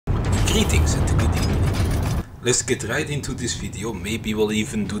Greetings and good evening. Let's get right into this video. Maybe we'll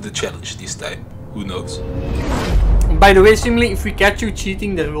even do the challenge this time. Who knows? By the way, Simly, if we catch you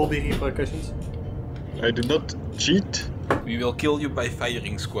cheating, there will be repercussions. I do not cheat. We will kill you by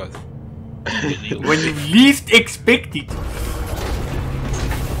firing squad. When you least expect it.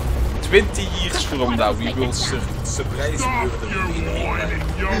 20 years from now, we will surprise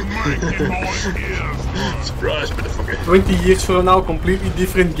Surprise, motherfucker. 20 years from now, completely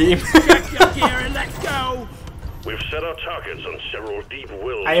different game. Check your gear and let's go! We've set our targets on several deep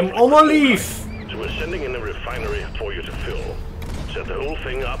wells. I am on a leave. So we're sending in a refinery for you to fill. Set the whole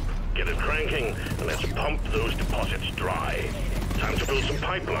thing up, get it cranking, and let's pump those deposits dry. Time to build some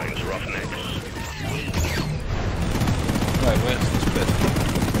pipelines, roughnecks. Right, where's this bed?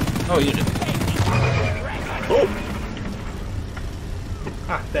 Oh, here it is. Oh!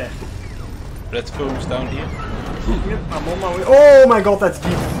 Ah, there. Platforms down here. Yep, I'm on my way. Oh my god, that's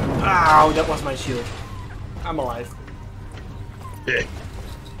deep. Ow, that was my shield. I'm alive. Yeah.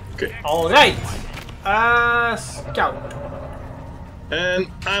 Okay. Alright. Scout. And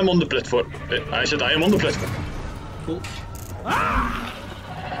I'm on the platform. I said I am on the platform. Cool.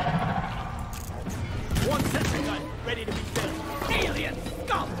 One sentry gun ready to be filled. Alien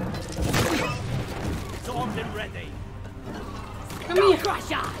scum! Armed and ready. Come here.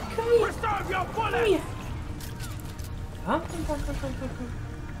 Crusher! Come here. Reserve your Come bullets! here. Huh?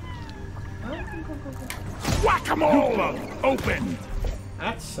 Whack-a-mole! Open!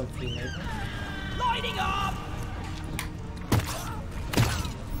 That's something, mate. Lighting up!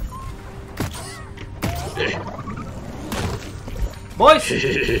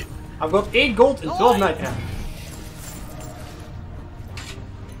 Boys! I've got 8 gold and 12 nitro.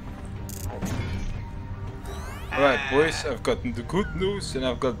 Alright, boys, I've got the good news and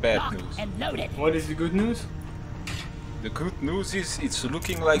I've got bad news. And load it! What is the good news? The good news is it's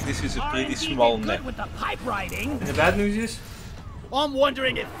looking like this is a pretty small map. With the pipe riding. And the bad news is? I'm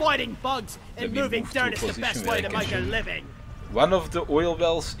wondering if fighting bugs and Let me moving move to dirt a is the position best where way I to can make a shoot. living. One of the oil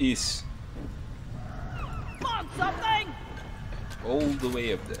wells is Want something? all the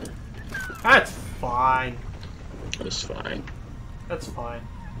way up there. That's fine. That's fine. That's fine.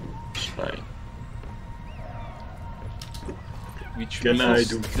 That's fine. Which Can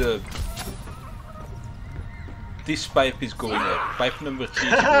means I do? This pipe is going up. Pipe number 3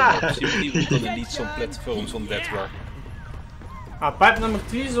 is going up. Simply we're gonna need some platforms on that wall. Pipe number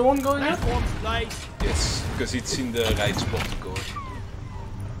 3 is the one going up? That one's nice. Yes, because it's in the right spot to go.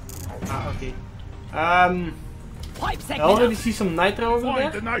 Okay. Pipe I segment already up. see some nitro over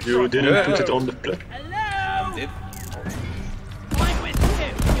there. You didn't put it on the platform. Hello! Did? I'm with you,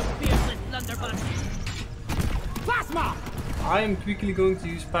 you fearless blunderbuss. Plasma! I am quickly going to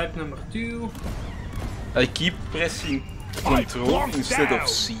use pipe number 2. I keep pressing control instead of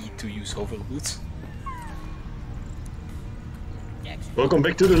C to use hoverboots. Welcome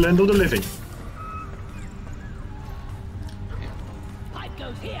back to the land of the living. Pipe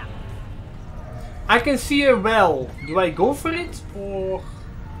goes here. I can see a well. Do I go for it or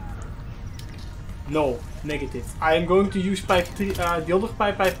no? Negative. I am going to use pipe 3. The other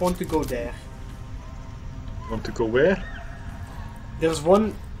pipe I want to go there. Want to go where? There's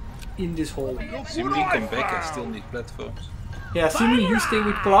one in this hole. Simply come back, I still need platforms. Yeah, Simi, you stay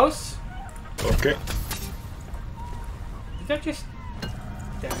with Klaus. Okay. Did I just?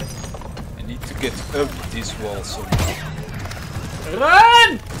 Damn it! I need to get up this wall somehow.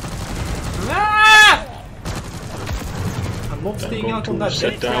 Run! Ah! I'm not I'm staying going out on to that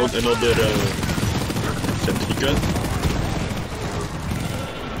set bed. down another sentry gun.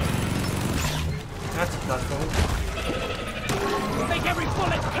 That's a platform. Make every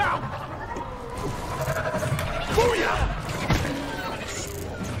bullet count!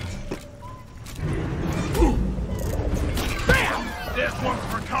 Bam! This one's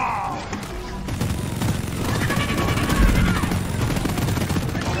for Carl!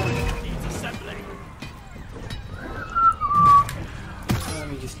 Needs assembling. Let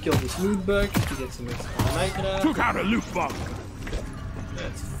me just kill this loot bug to get some extra nitro. Took out a loot bug.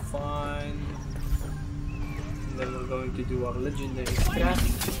 That's fine. And then we're going to do our legendary strat.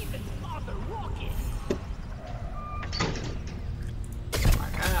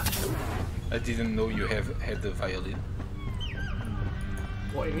 I didn't know you had a violin.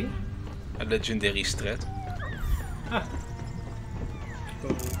 What do you mean? A legendary strat. Ah.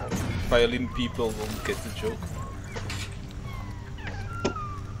 Violin people won't get the joke.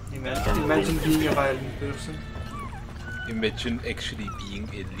 Imagine being a violin person. Imagine actually being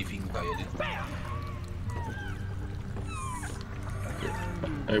a living violin.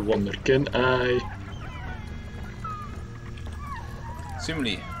 I wonder, can I?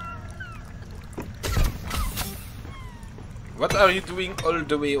 Simly, What are you doing all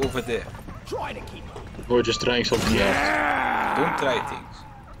the way over there? Try to keep up. We're just trying something else. Don't try things.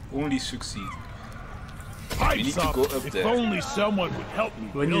 Only succeed. We need to go up If there. only someone would help me.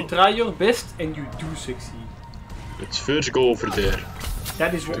 When you try your best and you do succeed. Let's first go over there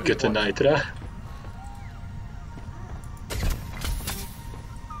That is what to we get the want. nitra.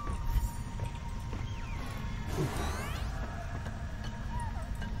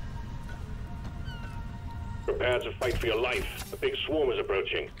 Prepare to fight for your life. A big swarm is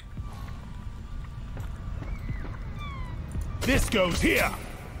approaching. This goes here.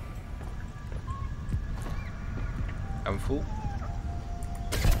 I'm full.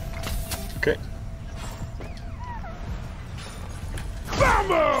 Okay.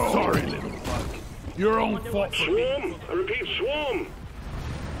 Bambo! Sorry, little bug. Your own fault for me. Swarm! I repeat, swarm!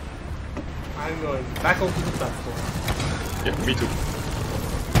 I'm going back onto the platform. Yeah, me too.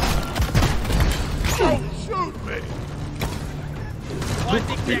 Don't shoot me.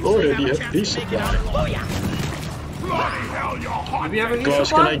 We already have resupply. Bloody hell, you're hot. Do we have a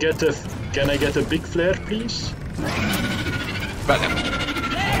Claus, resupply? can I get a big flare, please? Bam.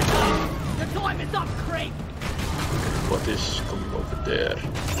 The time is up, Craig. What is coming over there?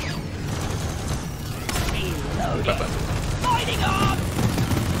 Lighting up.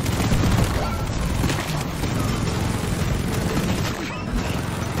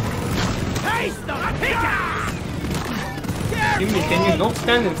 Taste the pickaxe. Jimmy, can you not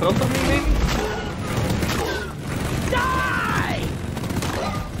stand in front of me, maybe? Die.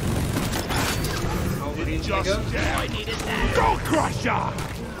 Over here we Just go. I needed that. Go Crusher!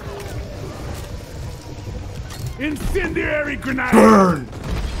 Incendiary grenade! Burn!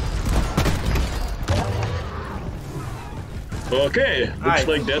 Okay, looks Aye.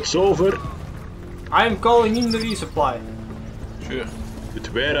 like that's over. I am calling in the resupply. Sure. But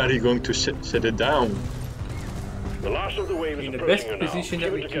where are you going to set it down? The last of the wave is In the best approaching you now. position Keep that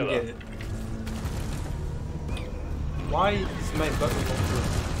it we can together. get it. Why is my button not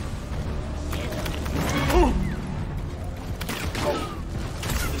working?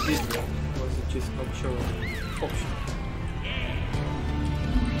 It did work. Was it just not showing option?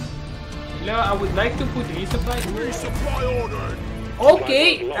 No, I would like to put resupply. Resupply ordered!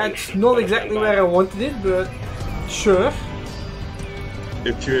 Okay, that's not exactly where I wanted it, but sure.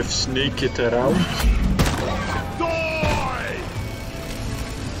 If you have snake it around, Die!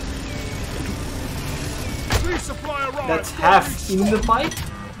 Resupply arrived! That's half in the pipe.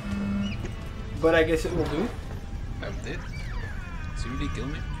 But I guess it will do. I'm dead. Somebody kill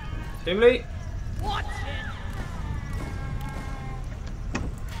me. Emily, What?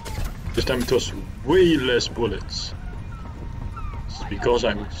 this time it was way less bullets. It's because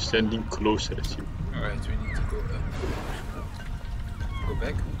I'm standing closer as you. Alright, we need to go up. Go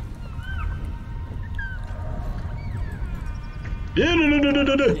back. Yeah,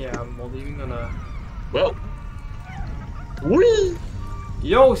 no. yeah, I'm not even gonna. Well. Whee!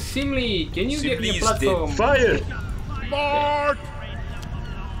 Yo, Simli, can you get me a Simli is platform? Fire! Mark!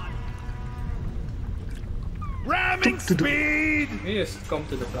 Ramming speed! Can you just come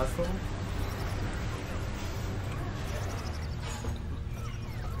to the platform?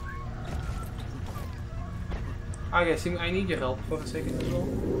 Okay, Simli, I need your help for a second as well.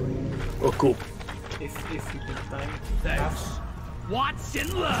 Oh, cool. If you can time it. Thanks. Watch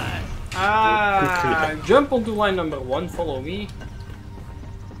and learn. Jump onto line number 1, follow me.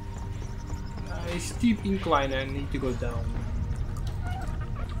 A steep incline, I need to go down.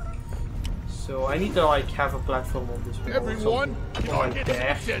 So I need to like have a platform on this wall. Everyone, something. Like target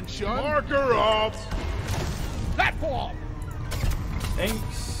there. attention! Marker up! Platform.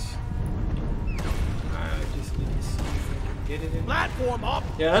 Thanks. I just need to see if I can get it in. Platform up.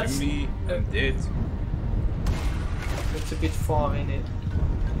 Yeah, that's Me, I'm dead. a bit far in it.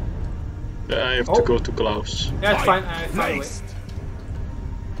 I have Oh. to go to Klaus. Yeah, it's fine. I found it. Next!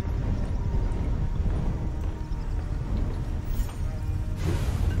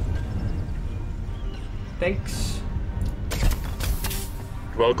 Thanks.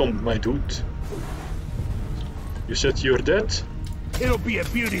 Welcome, my dude. You said you're dead? It'll be a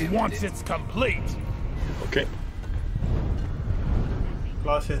beauty once it's complete! Okay.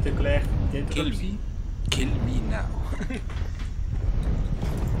 Klaus has declared Kill bankruptcy. me. Kill me now.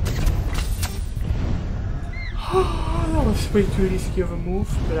 That was way too risky of a move,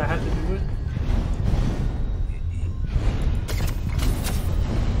 but I had to do it.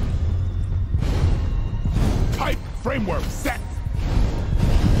 Pipe framework set!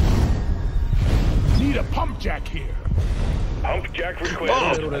 Need a pump jack here. Pump jack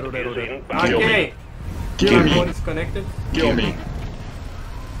request. Is inbound. Kill me. Okay, Kill my me. phone is connected. Kill me.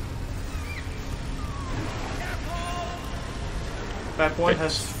 Pipe 1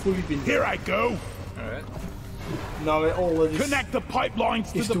 has fully been Here done. I go. Alright. Now all that is Connect the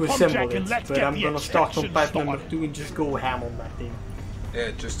pipelines to is the to pump assemble jack and it. let's But get I'm the gonna start on extraction pipe number started. 2 and just go ham on that thing. Yeah,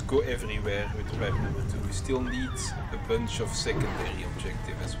 just go everywhere with pipe number 2. We still need a bunch of secondary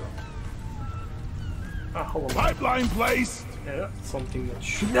objective as well. Ah, hold on. Pipeline placed. Yeah, something that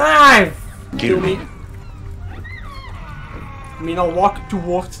should kill me. I mean, I'll walk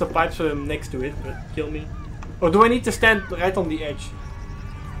towards the pipe so I'm next to it, but kill me. Or do I need to stand right on the edge?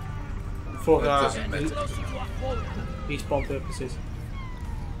 For That doesn't matter. respawn purposes.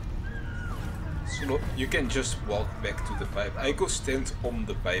 So you can just walk back to the pipe. I go stand on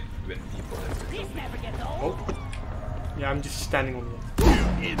the pipe when people have to kill me. Oh. Yeah, I'm just standing on it.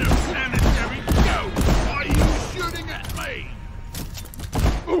 Interplanetary go! Why are you shooting at me?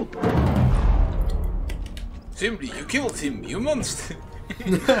 Timmy, you killed him, you monster!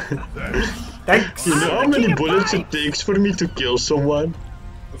 Thanks! You know how many bullets it takes for me to kill someone?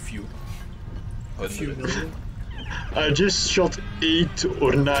 A few. A few million. I just shot 8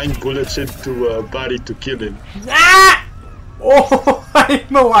 or 9 bullets into Barry to kill him. Ah! Oh,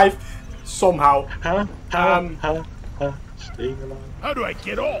 I'm alive! Somehow. Huh? Staying alive. How do I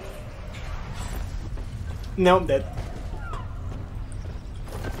get off? No, I'm dead.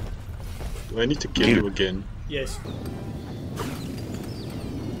 Do I need to kill you again? Yes.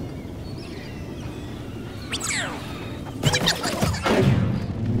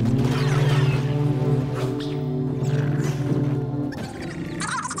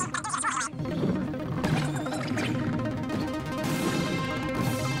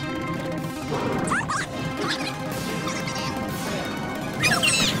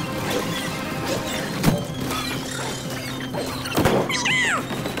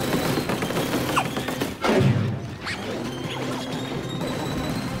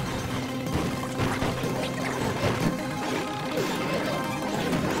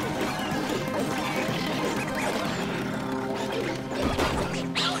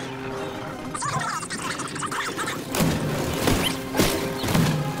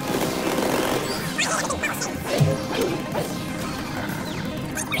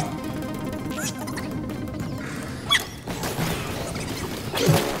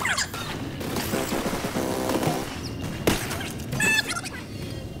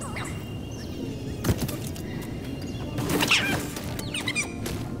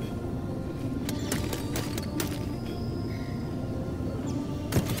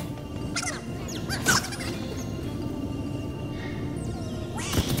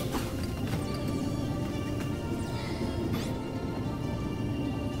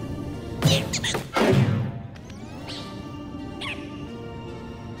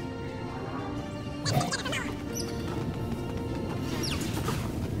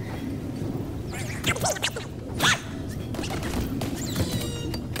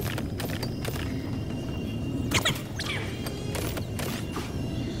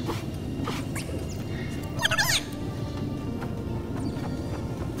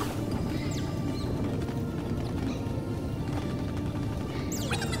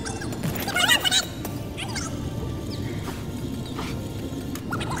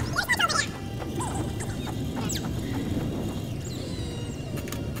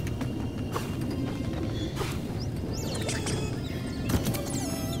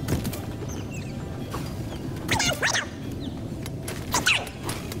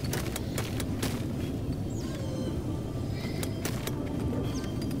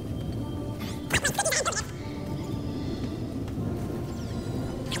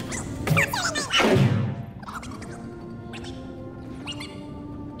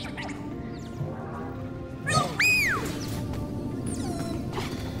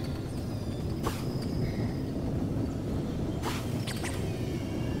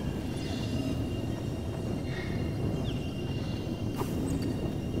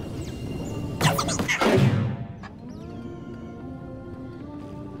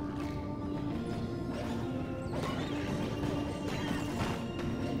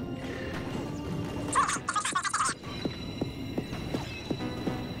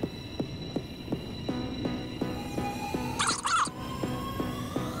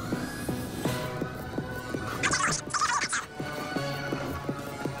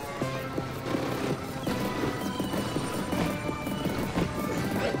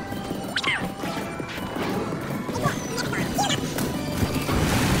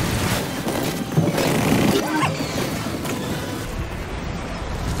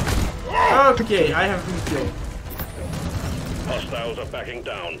 Okay, I have been killed. Hostiles are backing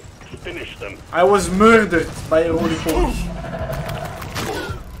down. Finish them. I was murdered by a holy force.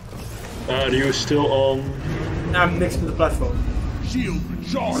 Are you still on? I'm next to the platform. shield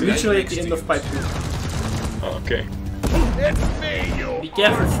recharged. Literally at the end of pipe 2. Oh, okay. It's me, you. Be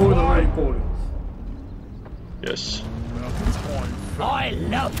careful for the rolling pole. Yes. I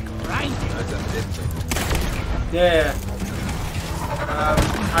love grinding. Yeah.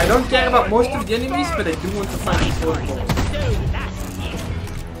 I don't care about most of the enemies, but I do want to find these rolling poles.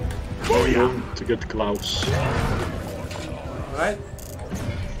 Going home to get Klaus. Alright.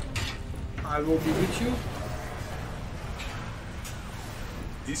 I will be with you.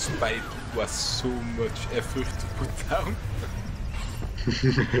 This pipe was so much effort to put down.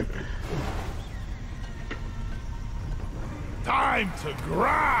 Time to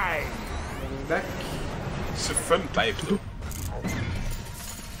grind. Coming back. It's a fun pipe though.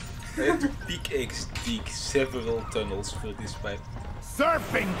 I had to pickaxe dig several tunnels for this pipe.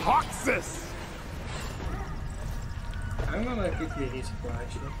 Surfing Hoxus. I'm gonna quickly resupply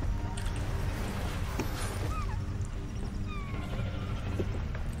actually.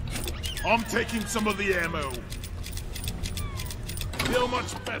 I'm taking some of the ammo. Feel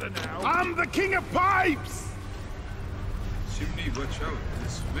much better now. I'm the king of pipes. Simply watch out,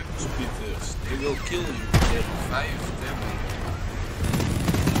 these web spitters, they will kill you. They're 5 them.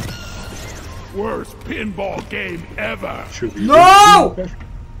 Worst pinball game ever. Should we No!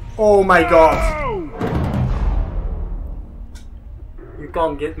 Oh my god. Oh! You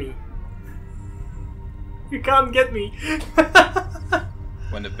can't get me. You can't get me.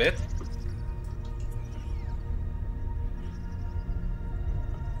 Want a bet?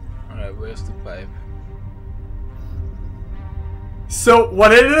 Alright, where's the pipe? So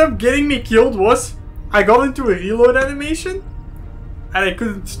what ended up getting me killed was I got into a reload animation and I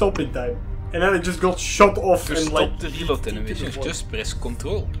couldn't stop in time. And then I just got shot off To and stop like the reload animation, into the just press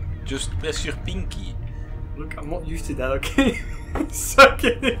control. Just press your pinky. Look, I'm not used to that, okay? Suck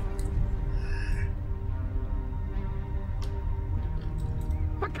it.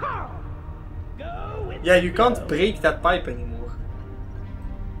 Yeah, you can't break that pipe anymore.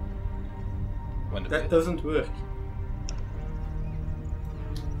 Want a That bet? doesn't work.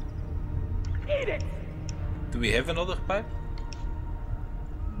 Do we have another pipe?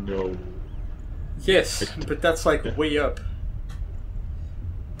 No. Yes, but that's like way up.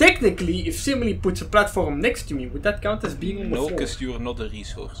 Technically, if Simile puts a platform next to me, would that count as being on the No, floor? because you're not a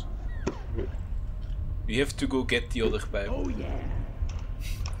resource. We have to go get the other pipe. Oh yeah.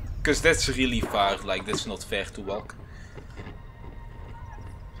 Because that's really far, like that's not fair to walk.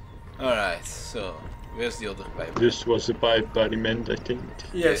 Alright, so where's the other pipe? This was the pipe I meant, I think.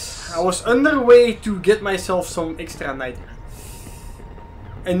 Yes, I was underway to get myself some extra nitro.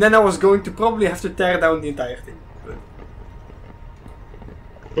 And then I was going to probably have to tear down the entire thing. But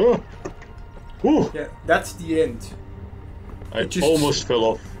Oh! Ooh! yeah, that's the end. I just- almost fell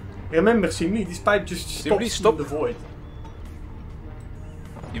off. Remember, Simile, this pipe just Simile, stops stop. in the void.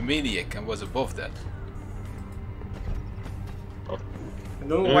 You maniac, and was above that. Oh. I don't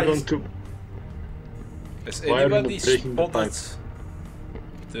know I'm why going he's... to. Has Why are you anybody not breaking the spotted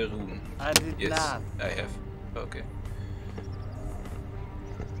the room? I did Yes, not. I have. Okay.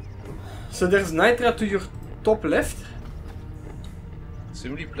 So there's Nitra to your top left.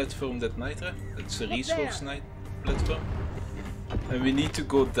 Simply platform that Nitra. That's a resource platform. And we need to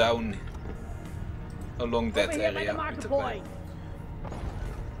go down along that Over here by area the with marker the point. pipe.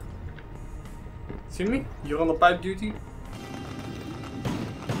 Simile, you're on the pipe duty.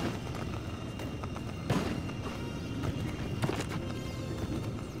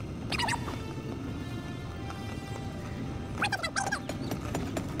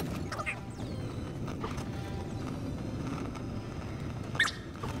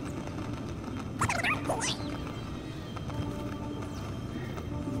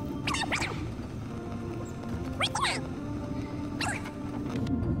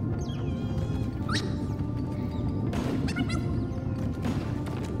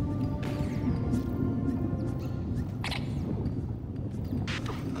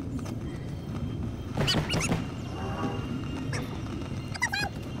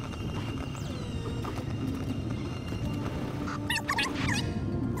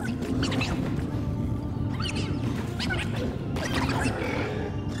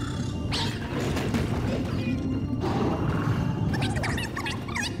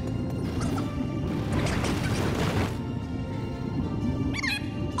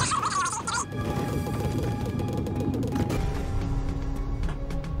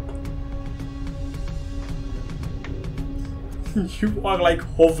 You are like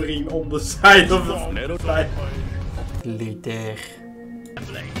hovering on the side of the pipe. Later.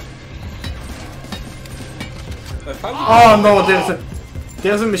 I found it. Oh no,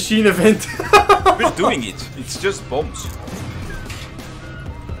 there's a machine event. We're doing it. It's just bombs.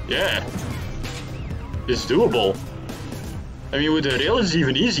 Yeah. It's doable. I mean, with the rail it's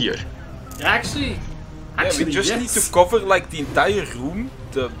even easier. Actually, we just yes. need to cover like the entire room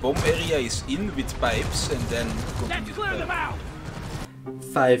the bomb area is in with pipes and then continue Let's clear them to out!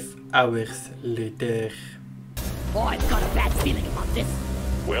 5 hours later. Oh, I've got a bad feeling about this.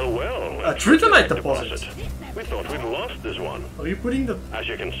 Well, well. A tritonite deposit. We thought we'd lost this one. Are you putting the... As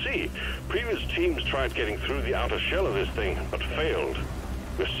you can see, previous teams tried getting through the outer shell of this thing, but failed.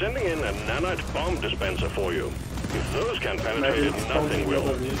 We're sending in a nanite bomb dispenser for you. If those can penetrate it, nothing will.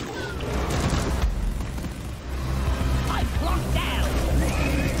 I'm locked down.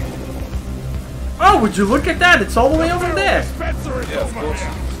 Oh, would you look at that? It's all the way over there. Spencer is Yeah, of over course.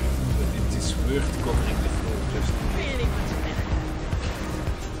 here. But it is worth covering the floor just. Really much better.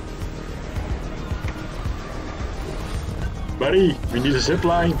 Buddy, we need a zip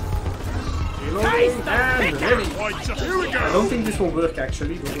line. Reloading and ready. Right, just here we I go. don't think this will work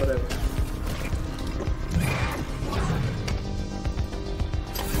actually, but whatever.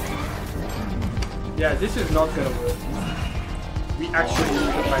 Yeah, this is not gonna work. We actually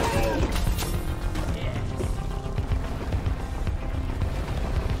need to find it.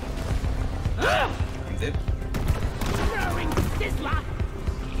 I'm dead. Throwing sizzler.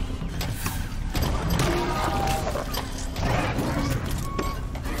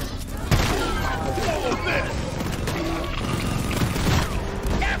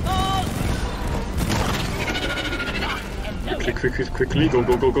 Quickly, go.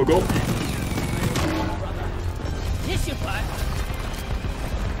 This your part.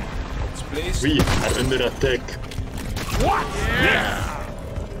 It's placed. We are under attack. What? Yeah.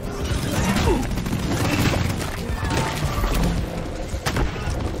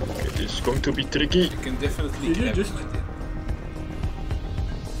 It is going to be tricky. You can definitely Did you grab just- with it.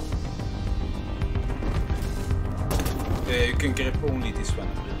 Yeah, you can grab only this one,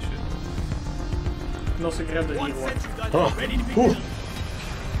 I'm pretty sure. And also grab the One evil one. sentry gun Oh, ready to be whew.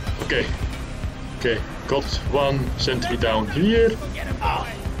 killed. Okay, got one sentry down here. Get him, boy.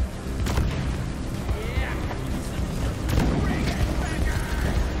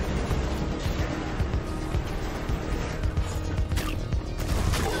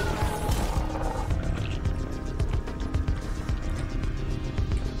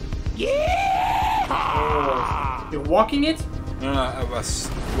 Oh, you're walking it? No, I was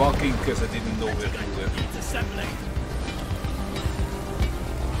walking because I didn't know where you were. It's assembling.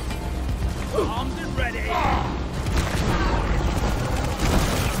 Armed and ready.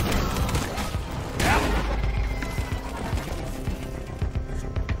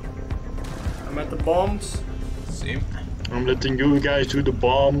 I'm at the bombs. Same. I'm letting you guys do the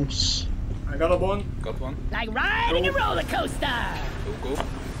bombs. I got a one. Got one. Like riding a roller coaster. Go.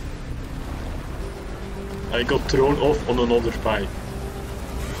 I got thrown off on another pipe.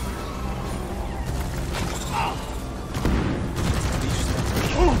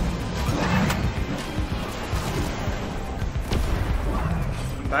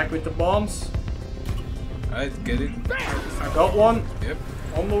 I'm back with the bombs. Alright, get it. I got one. Yep,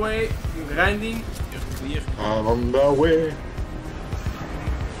 On the way. I'm grinding. you're clear. I'm on the way.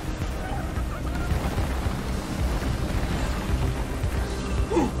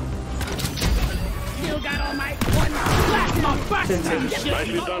 Still got all my one plasma buster.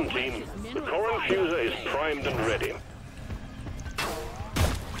 Nicely done, team. The core infuser is primed and ready.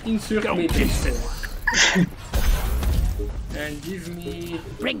 Insert matrix core. And give me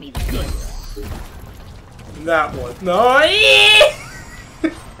Bring me the goods. that one. No!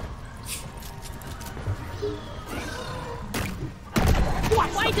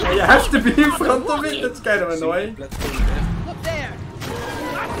 Why do You have to be in front of it? That's kind of annoying. Platform there. Look there.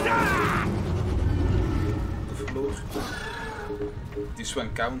 The floor. This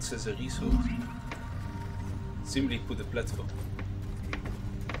one counts as a resource. Simply put a platform.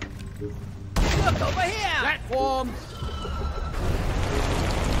 Look over here. Platform.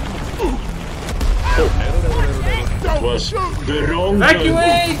 It was the wrong gun.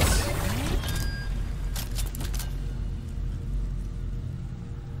 Evacuate!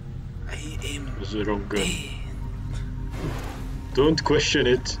 I am It was the wrong gun. Don't question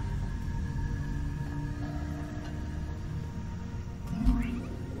it.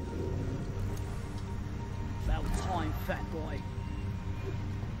 About time, fat boy.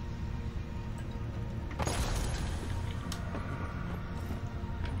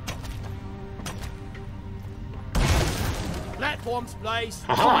 Platforms placed.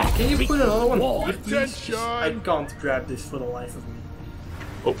 Haha! Can you put another one Wall. here, please? Attention. I can't grab this for the life of me.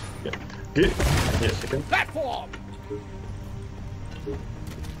 Oh, yeah. Good. Yes, I can. Platform.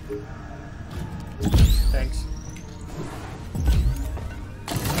 Thanks.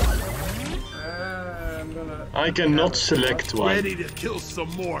 gonna... I cannot select one. Ready to kill some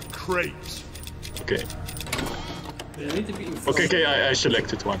more crates. Okay. You need to be in front. Okay, okay, I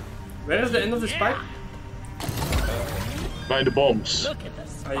selected one. Where is the end of this pipe? By the bombs.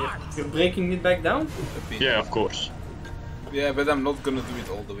 You're breaking it back down? Yeah, of course. Yeah, but I'm not gonna do it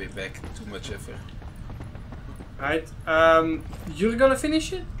all the way back. Too much effort. Right. You're gonna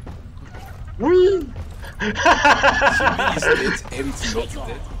finish it? Whee! He's dead and not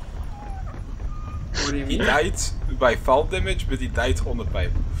dead. What do you He mean? died by fall damage, but he died on the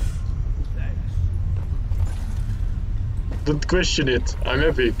pipe. Don't question it. I'm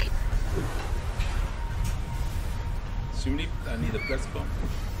epic. Simly, I need a platform.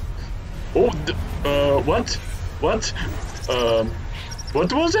 Oh, what? What?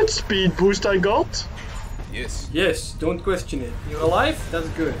 What was that speed boost I got? Yes. Yes, don't question it. You're alive? That's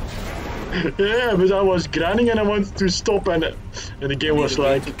good. Yeah, but I was grinding and I wanted to stop and the game was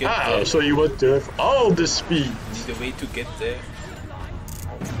like, ah, so you want to have all the speed. Need a way to get there.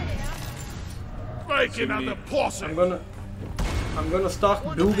 Like another possum. I'm gonna start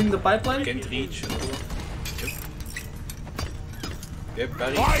building the pipeline. Can't reach. Yep,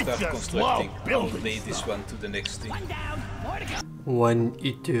 Barry, I start just constructing. love I'll building lay this one to the next thing. One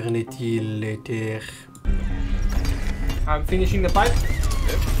eternity later. I'm finishing the pipe.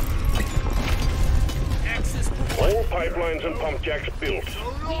 All pipelines and pump jacks built.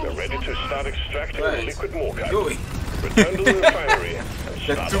 They're ready to start extracting the liquid morkite. Going. Return to the refinery and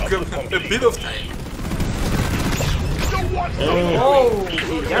That start took up the pump a bit of time. Oh,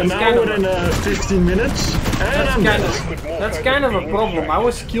 An that's kind hour of and 15 minutes and I'm dead. that's kind of a problem. I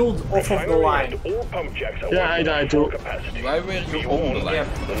was killed off of the line. All pump jacks are Yeah, I died too. capacity. Why were you on the line?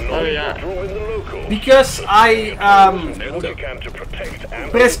 Yeah. Oh yeah. Draw in the locals. Because I Do what you can to protect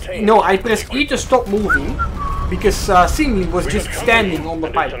and pressed maintain. I pressed E to stop moving because Simli was just standing on the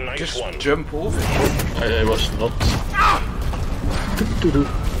And it's pipe. a nice Just one. jump over. I was not.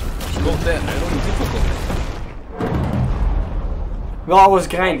 It's not that difficult. Well, I was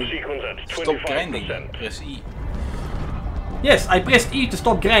grinding. Sequence at Stop grinding. 25%. Press E. Yes, I pressed E to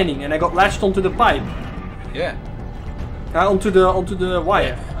stop grinding and I got latched onto the pipe. Yeah. Onto the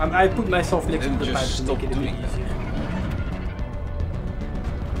wire. I put myself next Then to the pipe just to stop make it a bit doing that. easier.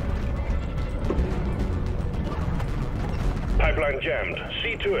 Pipeline jammed.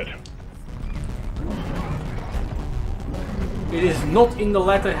 See to it. It is not in the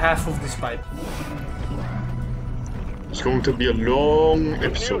latter half of this pipe. It's going to be a long News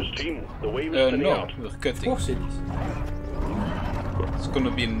episode. team. The way we're spinning No, out. we're Of cutting. course it is. It's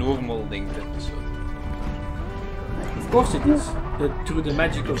gonna be a normal length episode. Of course it is. But through the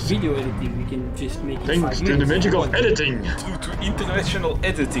magic of video editing, we can just make it 5 Thanks minutes. to the magic of editing. Due to international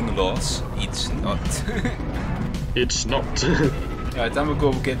editing laws, it's not. It's not. Alright, I'm gonna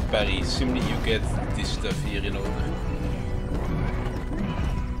go get Barry. Simply you get this stuff here in order.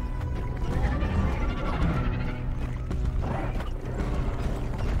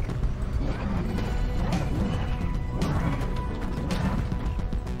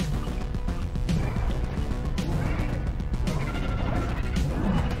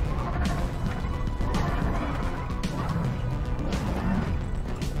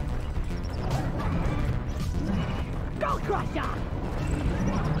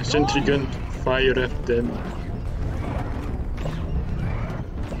 Sentry gun, fire at them.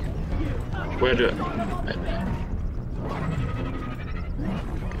 Where the...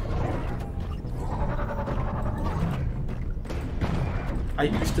 I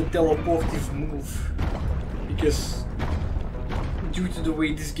used the teleportive move because due to the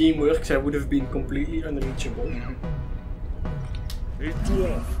way this game works, I would have been completely unreachable. A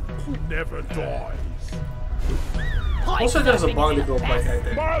dwarf who never dies. Also, there's a barnacle bite right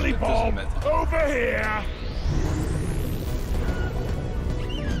there. Marley Doesn't Bob, matter. over here!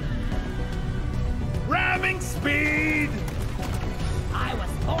 Ramming speed! I was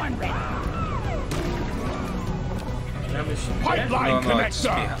born ready. Pipeline No, it's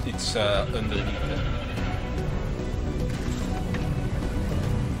connector! behind, it's underneath them.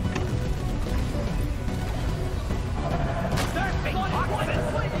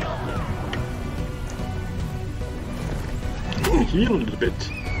 Heal a little bit.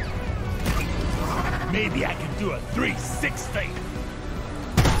 Maybe I can do a 360.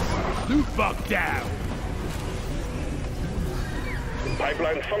 Loot bug down.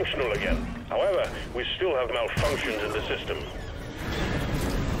 Pipeline functional again. However, we still have malfunctions in the system.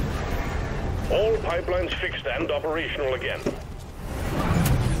 All pipelines fixed and operational again.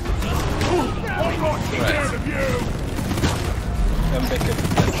 I'm not scared of you! I'm back at the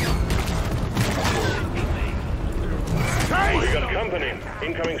platform. We got company.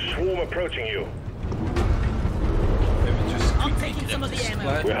 Incoming swarm approaching you. some of the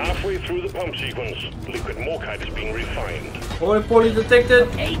ammo. We're halfway through the pump sequence. Liquid morkite is being refined. Holy poly detected.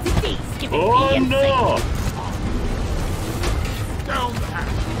 A to D, skip it. Oh no! Down the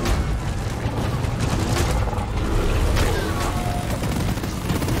hatch.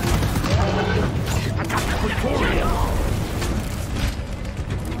 I got the Victoria.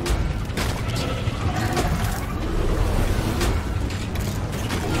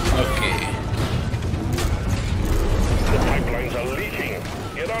 Okay. The pipelines are leaking.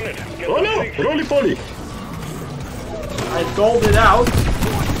 Get on it. Get Oh the no! leak. Roly poly! I called it out.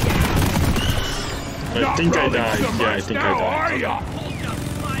 I think I died. Yeah, I think I died.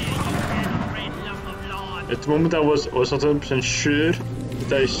 At the moment I was 100% sure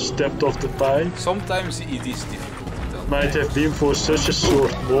that I stepped off the pipe. Sometimes it is difficult to tell. Might have been for such a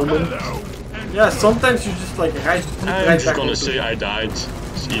short moment. Yeah, sometimes you just like right I'm just back gonna into say it. I died.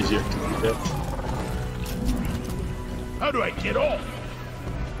 It's easier to do that. How do I get off?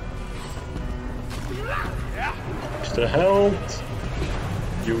 Extra health.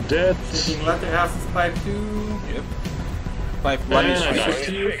 You dead. Taking latter half of pipe 2. Yep. Pipe 1 is And I died. It's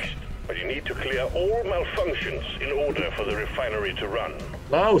fixed, but you need to clear all malfunctions in order for the refinery to run.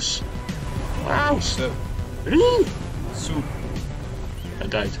 Klaus. Klaus. So, Really? soon. I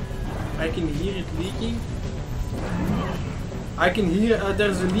died. I can hear it leaking. I can hear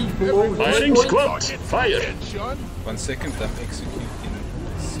there's a leak below this Firing point. squad. Fire. Dead, Sean. 1 second, I'm executing.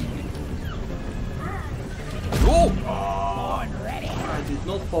 Oh! I did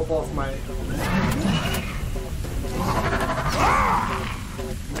not pop off my...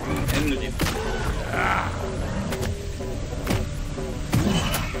 Henry.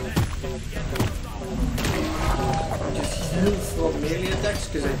 Just heal from melee attacks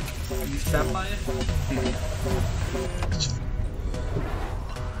because I use vampire.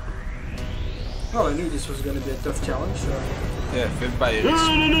 Well, I knew this was gonna be a tough challenge, so... Yeah, vampire No, is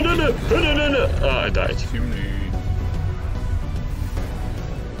no, no, no, no, no, no, no, no. Oh, I died. Henry.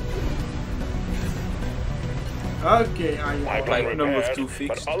 Okay, I... Pipeline Pipe number repaired, 2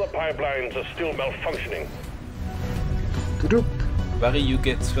 fixed. but other pipelines are still malfunctioning. Doop. Where you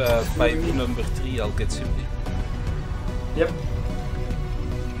get pipe number 3, I'll get simply. Yep.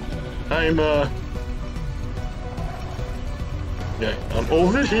 I'm yeah, I'm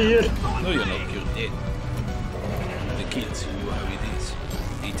over here. No, you're not, you're dead. The kids who know how it is.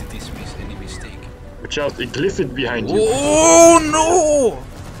 Need to dismiss any mistake. Watch out, a glyphid behind you. Oh no!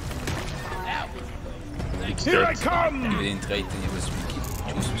 It's Here I dead. come! Iedereen draait en je was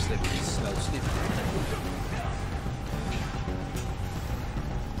weak. Choose some slip, snel slip.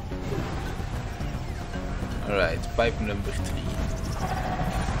 Alright, pipe number 3.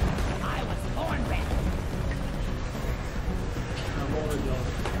 I was born ready. I'm already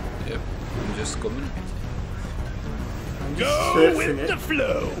on. Yep, I'm just coming. Go Surfing with it. the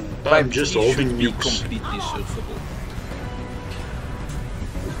flow! I'm just three holding should be nukes. completely surfable.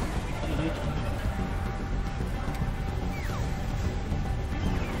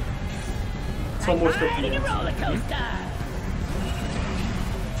 It's almost at the Riding a end. roller coaster.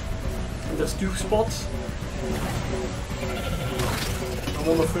 And there's 2 spots. I'm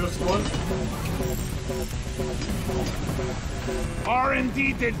on the first one.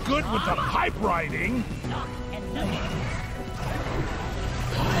 R&D did good with the pipe riding. Knock and no.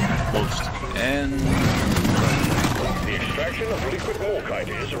 Most. And The extraction of liquid morkite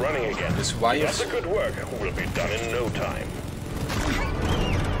is running again. this wires. That's a good work. Will be done in no time.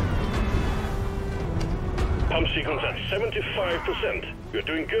 Pump sequence at 75%. You're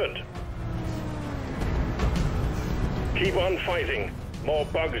doing good. Keep on fighting. More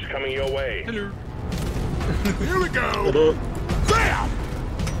bugs coming your way. Hello. Here we go! Hello. Bam!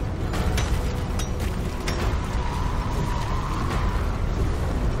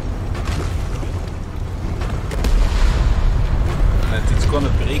 And it's gonna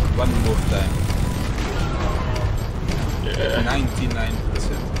break one more time. Yeah.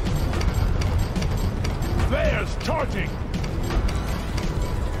 99%. There's charging!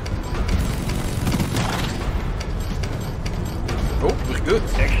 Oh, we're good.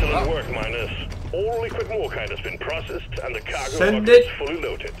 Excellent work, miners. All liquid morkite has been processed and the cargo Send rocket is it. fully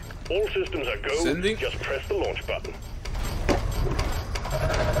loaded. All systems are go. Sending. Just press the launch button.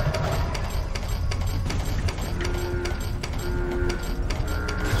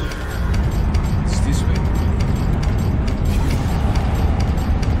 It's this way.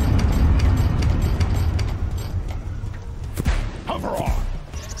 Hover on!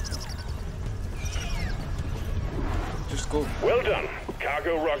 Just go. Well done.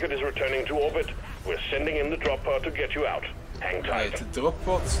 Cargo rocket is returning to orbit. We're sending in the drop pod to get you out. Hang tight. Right, the drop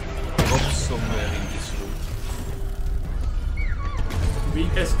pod drops somewhere in this room. We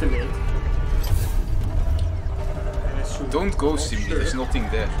estimate. Don't go, Simmy, there's nothing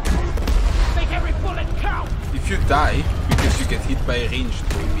there. Make every bullet count! If you die because you get hit by a ranged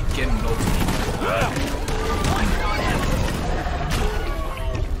drone, we cannot leave.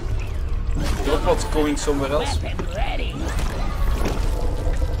 Robot's going somewhere else. Ready.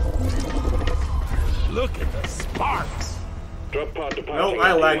 Look at the sparks! Drop pod departing. Well,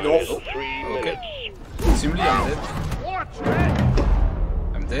 I lagged off. 3 Okay. minutes. Simly, I'm dead. Watch it!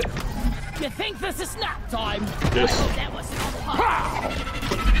 I'm dead. You think this is nap time? Yes. Oh, that was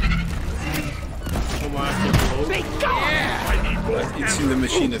Come on, Big God! It's in the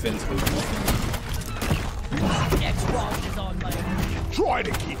machine event room. Next round is on me. Try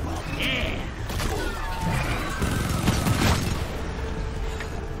to keep up. Yeah.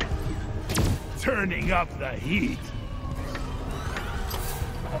 Turning up the heat.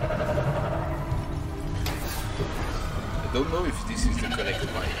 I don't know if this is the correct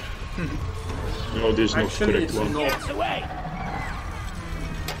fire. No, this is not the Actually, correct it's one. not. Get away!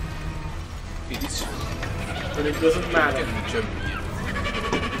 It is. But it doesn't I matter. can jump here.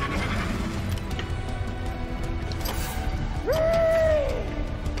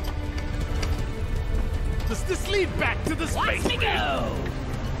 Does this lead back to the Watch space? me go!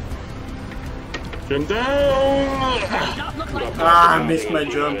 Jump down! Not look like Ah, I missed my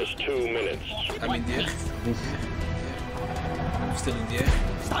jump. Minus 2 minutes. I'm in the air. I'm still in the air.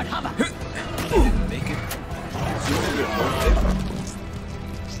 start hover. Didn't make it. Zoom in the remote.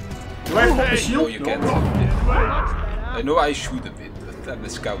 Do I pop a No, shield? you No. can't. I know I shoot a bit, but I'm a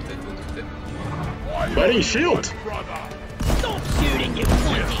scout, I don't do that. Buddy, shield! Stop shooting, you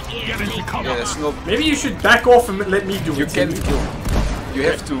pointy ears. Yeah, that's not. Maybe you should back off and let me do You it. can't kill me. You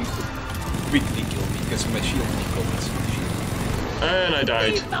have to quickly kill me because my shield recovers. And I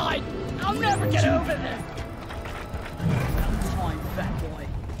died. He's mine. I'll never get over this. Time, fat boy.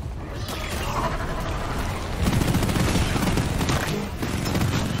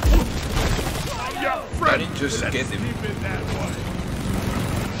 I didn't just get him. Keep it that way.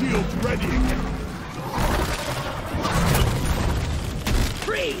 Shields ready again.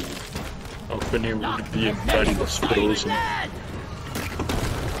 Freeze. Opening would be a buddy was frozen. Right,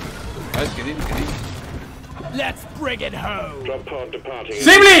 get in, get in. Let's bring it home. Drop pod departing. in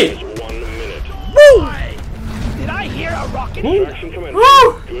Simly! 1 minute. Woo! Did I hear a rocket? Traction commencing.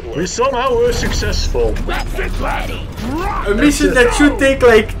 Woo! Good work. We somehow were successful. Weapons ready. A mission that should take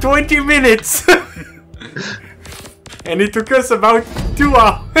like 20 minutes. And it took us about 2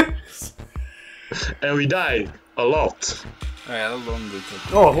 hours. And we died a lot. Alright, how long did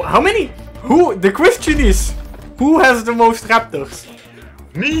that? Oh, how many? Who? The question is, who has the most raptors?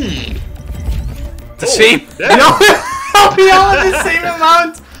 Me! The same! Yeah. No, we all have the same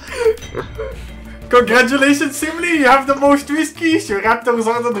amount. Congratulations, Simly, you have the most whiskeys. Your raptors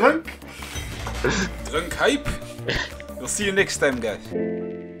are the drunk. Drunk hype! We'll see you next time, guys.